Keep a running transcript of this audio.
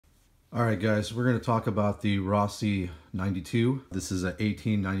All right, guys, we're going to talk about the Rossi 92. This is an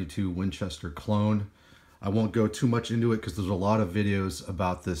 1892 Winchester clone. I won't go too much into it because there's a lot of videos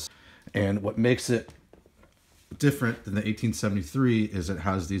about this. And what makes it different than the 1873 is it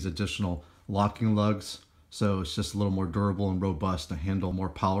has these additional locking lugs. So it's just a little more durable and robust to handle more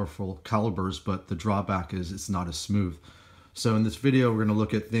powerful calibers, but the drawback is it's not as smooth. So in this video, we're going to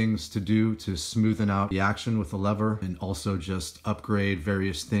look at things to do to smoothen out the action with the lever and also just upgrade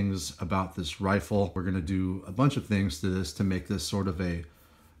various things about this rifle. We're going to do a bunch of things to this to make this sort of a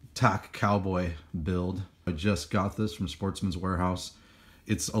tack cowboy build. I just got this from Sportsman's Warehouse.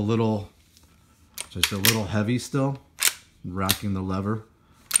 It's just a little heavy still, racking the lever.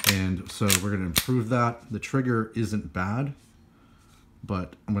 And so we're going to improve that. The trigger isn't bad,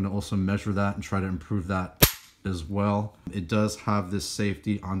 but I'm going to also measure that and try to improve that as well. It does have this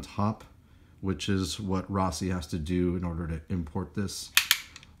safety on top, which is what Rossi has to do in order to import this.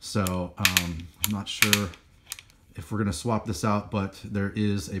 So I'm not sure if we're going to swap this out, but there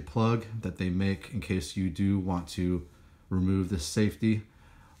is a plug that they make in case you do want to remove this safety.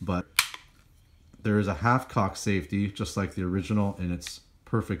 But there is a half cock safety just like the original, and it's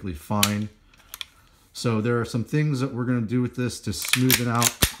perfectly fine. So there are some things that we're going to do with this to smooth it out,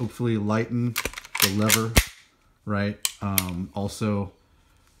 hopefully lighten the lever. Right. Also,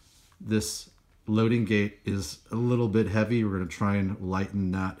 this loading gate is a little bit heavy. We're going to try and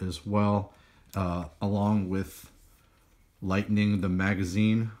lighten that as well, along with lightening the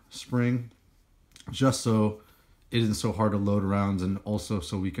magazine spring, just so it isn't so hard to load rounds, and also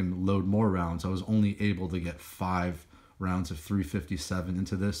so we can load more rounds. I was only able to get 5 rounds of 357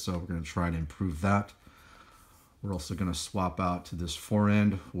 into this, so we're going to try to improve that. We're also going to swap out to this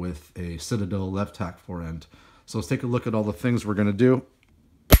forend with a Citadel Levtac forend. So let's take a look at all the things we're going to do.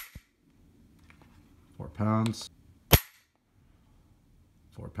 4 pounds.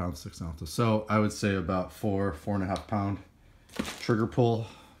 4 pounds, 6 ounces. So I would say about 4.5 pound trigger pull.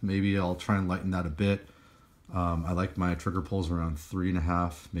 Maybe I'll try and lighten that a bit. I like my trigger pulls around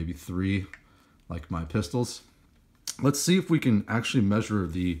 3.5, maybe 3, like my pistols. Let's see if we can actually measure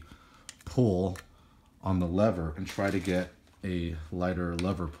the pull on the lever and try to get a lighter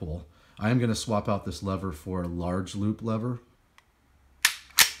lever pull. I am going to swap out this lever for a large loop lever.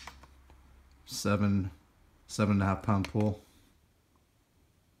 7.5 pound pull.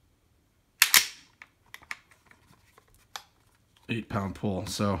 8 pound pull.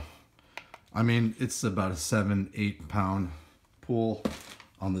 So, I mean, it's about a 7-8 pound pull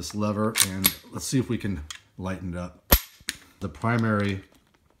on this lever, and let's see if we can lighten it up. The primary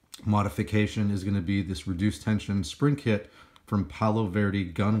modification is going to be this reduced tension spring kit from Palo Verde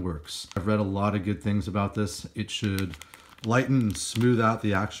Gunworks. I've read a lot of good things about this. It should lighten and smooth out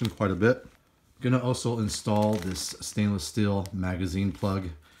the action quite a bit. I'm gonna also install this stainless steel magazine plug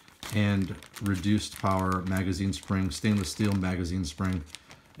and reduced power magazine spring, stainless steel magazine spring,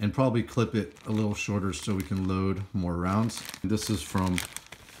 and probably clip it a little shorter so we can load more rounds. This is from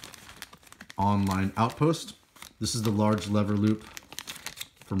Online Outpost. This is the large lever loop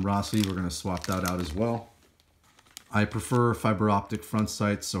from Rossi. We're gonna swap that out as well. I prefer fiber optic front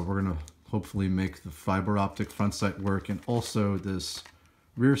sights, so we're going to hopefully make the fiber optic front sight work. And also this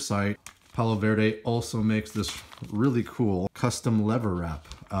rear sight, Palo Verde also makes this really cool custom lever wrap.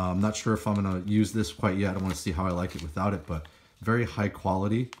 I'm not sure if I'm going to use this quite yet. I want to see how I like it without it, but very high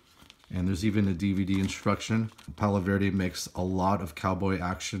quality. And there's even a DVD instruction. Palo Verde makes a lot of cowboy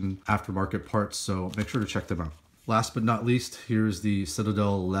action aftermarket parts, so make sure to check them out. Last but not least, here's the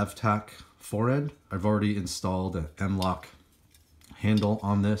Citadel Levtac forend. I've already installed an M-lock handle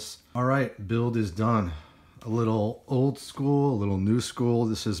on this. All right, build is done. A little old school, a little new school.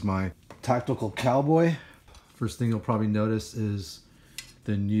 This is my tactical cowboy. First thing you'll probably notice is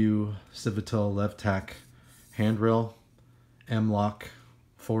the new Citadel Levtac handrail, M-lock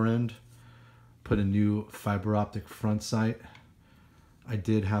forend. Put a new fiber optic front sight. I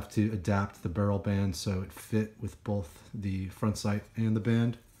did have to adapt the barrel band so it fit with both the front sight and the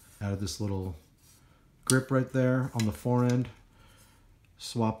band. Added this little grip right there on the forend.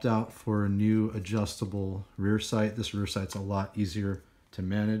 Swapped out for a new adjustable rear sight. This rear sight's a lot easier to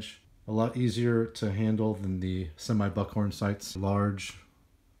manage, a lot easier to handle than the semi-buckhorn sights. Large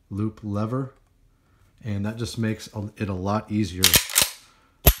loop lever, and that just makes it a lot easier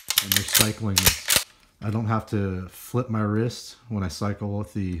when you're cycling. I don't have to flip my wrist when I cycle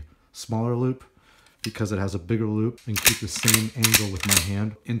with the smaller loop, because it has a bigger loop and keep the same angle with my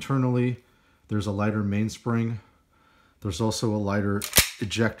hand. Internally, there's a lighter mainspring. There's also a lighter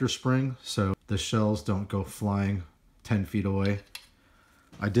ejector spring, so the shells don't go flying 10 feet away.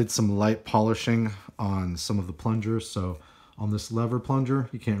 I did some light polishing on some of the plungers, so on this lever plunger.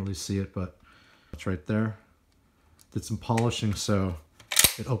 You can't really see it, but it's right there. Did some polishing, so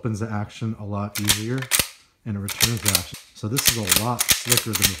it opens the action a lot easier and it returns the action. So this is a lot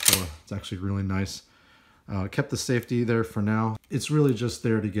slicker than before. It's actually really nice. Kept the safety there for now. It's really just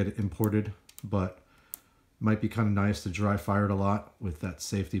there to get it imported, but might be kind of nice to dry fire it a lot with that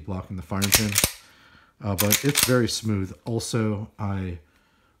safety blocking the firing pin. But it's very smooth. Also, I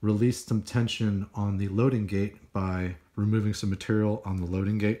released some tension on the loading gate by removing some material on the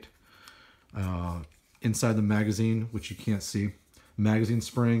loading gate. Inside the magazine, which you can't see, magazine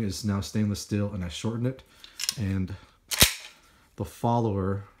spring is now stainless steel, and I shortened it. And the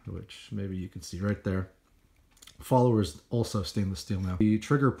follower, which maybe you can see right there, follower is also stainless steel now. The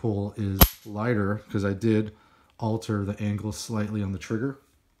trigger pull is lighter because I did alter the angle slightly on the trigger.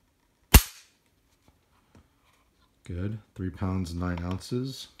 Good. 3 pounds 9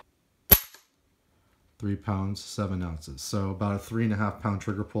 ounces. 3 pounds 7 ounces. So about a 3.5 pound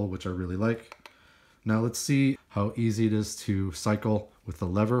trigger pull, which I really like. Now let's see how easy it is to cycle with the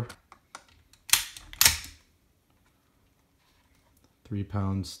lever. 3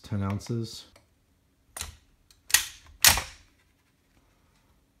 pounds 10 ounces.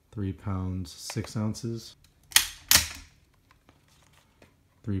 3 pounds 6 ounces.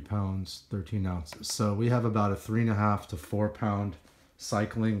 3 pounds 13 ounces. So we have about a 3.5 to 4 pound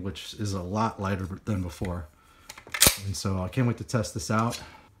cycling, which is a lot lighter than before. And so I can't wait to test this out.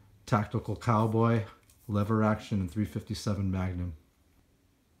 Tactical Cowboy, lever action, and 357 Magnum.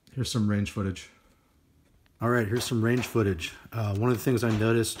 Here's some range footage. All right, here's some range footage. One of the things I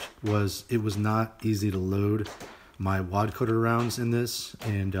noticed was it was not easy to load my wad cutter rounds in this,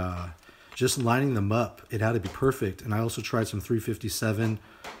 and just lining them up, it had to be perfect. And I also tried some 357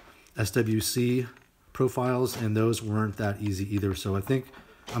 SWC profiles, and those weren't that easy either. So I think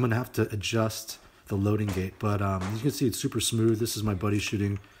I'm gonna have to adjust the loading gate. But as you can see, it's super smooth. This is my buddy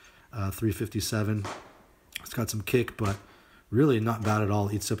shooting 357. It's got some kick, but really not bad at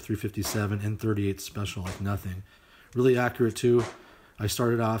all. Eats up 357 and 38 special like nothing. Really accurate too. I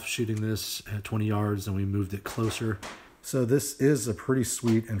started off shooting this at 20 yards and we moved it closer. So this is a pretty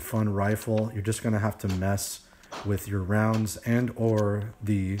sweet and fun rifle. You're just gonna have to mess with your rounds and or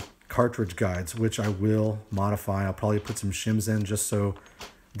the cartridge guides, which I will modify. I'll probably put some shims in just so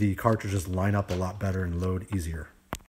the cartridges line up a lot better and load easier.